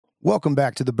Welcome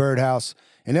back to the Birdhouse.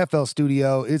 In FL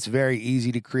Studio, it's very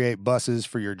easy to create buses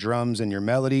for your drums and your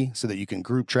melody so that you can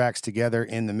group tracks together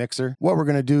in the mixer. What we're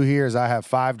going to do here is I have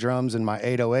 5 drums in my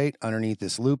 808 underneath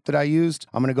this loop that I used.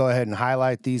 I'm going to go ahead and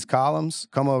highlight these columns,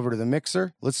 come over to the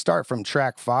mixer. Let's start from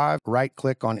track 5, right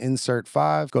click on Insert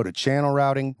 5, go to Channel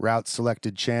Routing, route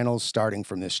selected channels starting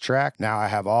from this track. Now I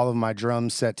have all of my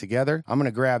drums set together. I'm going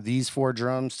to grab these 4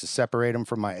 drums to separate them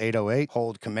from my 808,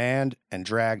 hold Command and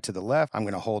drag to the left. I'm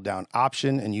going to hold down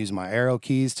Option and use my arrow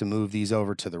keys to move these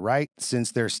over to the right.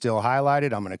 Since they're still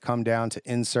highlighted, I'm going to come down to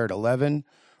Insert 11,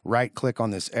 right click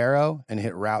on this arrow and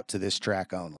hit route to this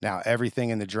track only. Now everything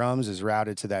in the drums is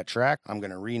routed to that track. I'm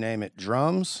going to rename it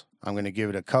drums. I'm going to give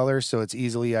it a color so it's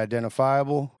easily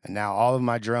identifiable. And now all of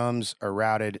my drums are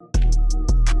routed.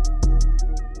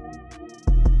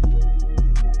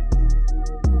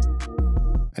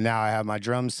 And now I have my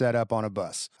drums set up on a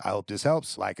bus. I hope this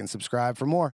helps. Like and subscribe for more.